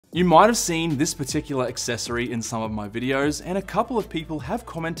You might have seen this particular accessory in some of my videos, and a couple of people have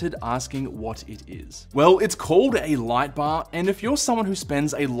commented asking what it is. Well, it's called a light bar, and if you're someone who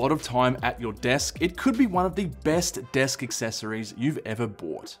spends a lot of time at your desk, it could be one of the best desk accessories you've ever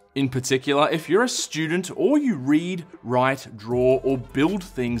bought. In particular, if you're a student or you read, write, draw, or build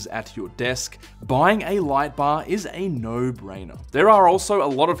things at your desk, buying a light bar is a no-brainer. There are also a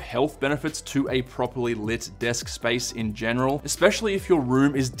lot of health benefits to a properly lit desk space in general, especially if your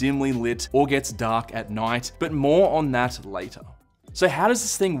room is dimly lit or gets dark at night, but more on that later. So how does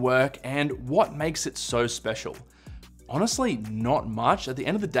this thing work and what makes it so special? Honestly, not much. At the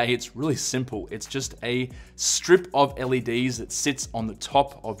end of the day, it's really simple. It's just a strip of LEDs that sits on the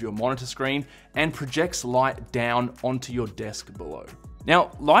top of your monitor screen and projects light down onto your desk below.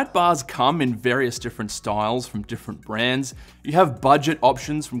 Now, light bars come in various different styles from different brands. You have budget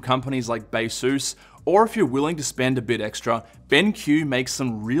options from companies like Asus, or if you're willing to spend a bit extra, BenQ makes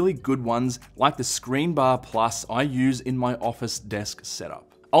some really good ones like the ScreenBar Plus I use in my office desk setup.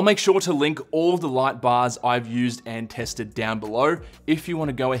 I'll make sure to link all of the light bars I've used and tested down below if you want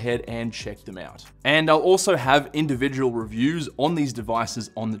to go ahead and check them out. And I'll also have individual reviews on these devices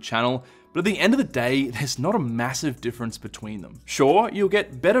on the channel, but at the end of the day, there's not a massive difference between them. Sure, you'll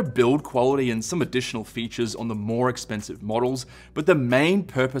get better build quality and some additional features on the more expensive models, but the main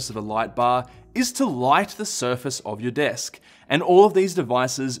purpose of a light bar is to light the surface of your desk. And all of these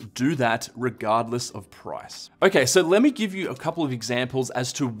devices do that regardless of price. Okay, so let me give you a couple of examples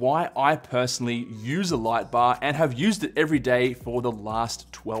as to why I personally use a light bar and have used it every day for the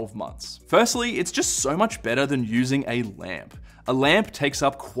last 12 months. Firstly, it's just so much better than using a lamp. A lamp takes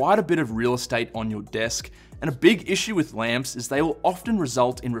up quite a bit of real estate on your desk, and a big issue with lamps is they will often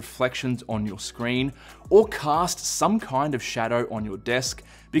result in reflections on your screen or cast some kind of shadow on your desk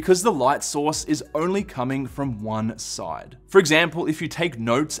because the light source is only coming from one side. For example, if you take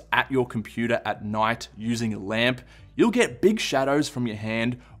notes at your computer at night using a lamp, you'll get big shadows from your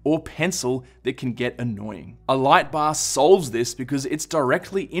hand or pencil that can get annoying. A light bar solves this because it's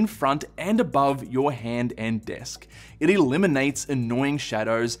directly in front and above your hand and desk. It eliminates annoying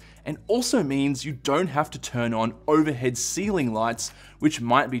shadows and also means you don't have to turn on overhead ceiling lights, which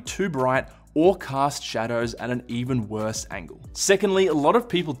might be too bright or cast shadows at an even worse angle. Secondly, a lot of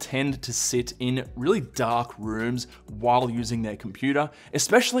people tend to sit in really dark rooms while using their computer,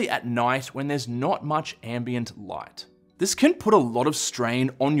 especially at night when there's not much ambient light. This can put a lot of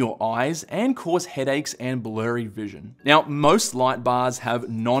strain on your eyes and cause headaches and blurry vision. Now, most light bars have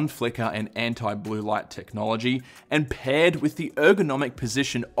non-flicker and anti-blue light technology, and paired with the ergonomic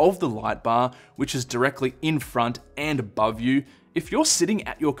position of the light bar, which is directly in front and above you, if you're sitting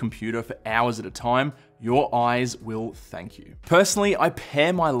at your computer for hours at a time, your eyes will thank you. Personally, I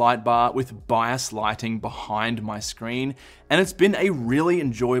pair my light bar with bias lighting behind my screen, and it's been a really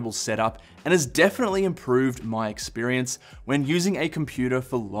enjoyable setup and has definitely improved my experience when using a computer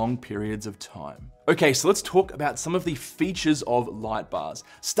for long periods of time. Okay, so let's talk about some of the features of light bars,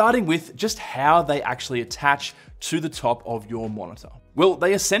 starting with just how they actually attach to the top of your monitor. Well,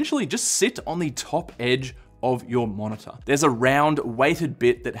 they essentially just sit on the top edge of your monitor. There's a round weighted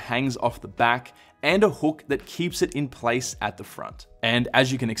bit that hangs off the back and a hook that keeps it in place at the front. And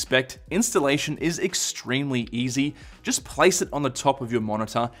as you can expect, installation is extremely easy. Just place it on the top of your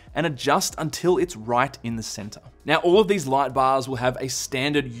monitor and adjust until it's right in the center. Now, all of these light bars will have a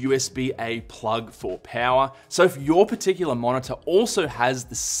standard USB-A plug for power. So if your particular monitor also has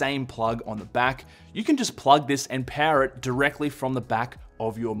the same plug on the back, you can just plug this and power it directly from the back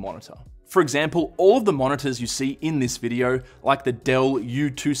of your monitor. For example, all of the monitors you see in this video, like the Dell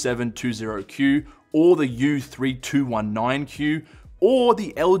U2720Q or the U3219Q or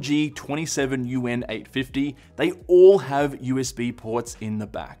the LG 27UN850, they all have USB ports in the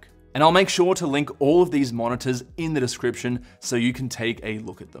back. And I'll make sure to link all of these monitors in the description so you can take a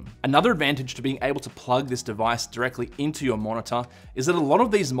look at them. Another advantage to being able to plug this device directly into your monitor is that a lot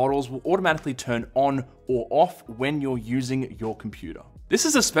of these models will automatically turn on or off when you're using your computer. This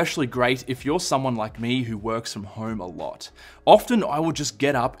is especially great if you're someone like me who works from home a lot. Often I will just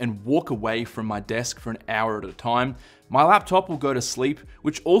get up and walk away from my desk for an hour at a time. My laptop will go to sleep,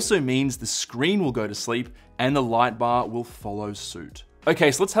 which also means the screen will go to sleep and the light bar will follow suit.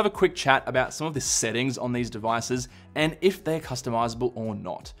 Okay, so let's have a quick chat about some of the settings on these devices and if they're customizable or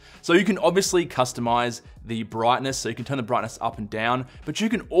not. So you can obviously customize the brightness, so you can turn the brightness up and down, but you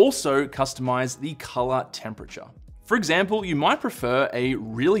can also customize the color temperature. For example, you might prefer a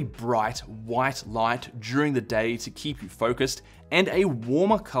really bright white light during the day to keep you focused and a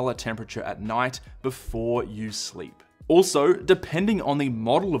warmer color temperature at night before you sleep. Also, depending on the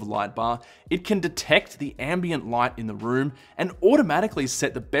model of light bar, it can detect the ambient light in the room and automatically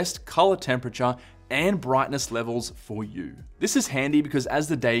set the best color temperature and brightness levels for you. This is handy because as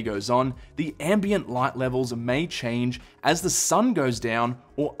the day goes on, the ambient light levels may change as the sun goes down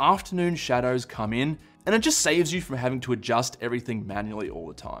or afternoon shadows come in, and it just saves you from having to adjust everything manually all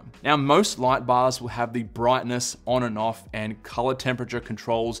the time. Now, most light bars will have the brightness on and off and color temperature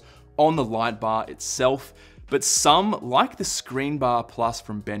controls on the light bar itself, but some, like the ScreenBar Plus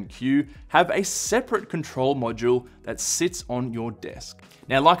from BenQ, have a separate control module that sits on your desk.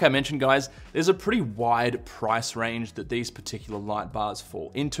 Now, like I mentioned, guys, there's a pretty wide price range that these particular light bars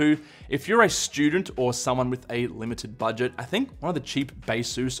fall into. If you're a student or someone with a limited budget, I think one of the cheap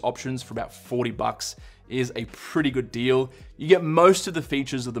Baseus options for about 40 bucks is a pretty good deal. You get most of the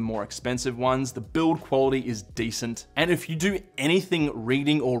features of the more expensive ones, the build quality is decent, and if you do anything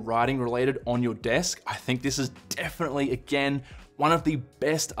reading or writing related on your desk, I think this is definitely, again, one of the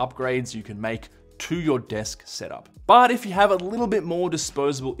best upgrades you can make to your desk setup. But if you have a little bit more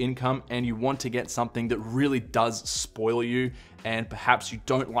disposable income and you want to get something that really does spoil you, and perhaps you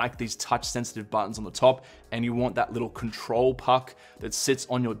don't like these touch sensitive buttons on the top and you want that little control puck that sits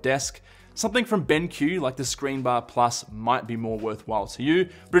on your desk, something from BenQ like the ScreenBar Plus might be more worthwhile to you,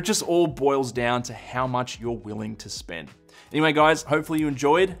 but it just all boils down to how much you're willing to spend. Anyway, guys, hopefully you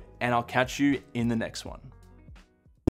enjoyed, and I'll catch you in the next one.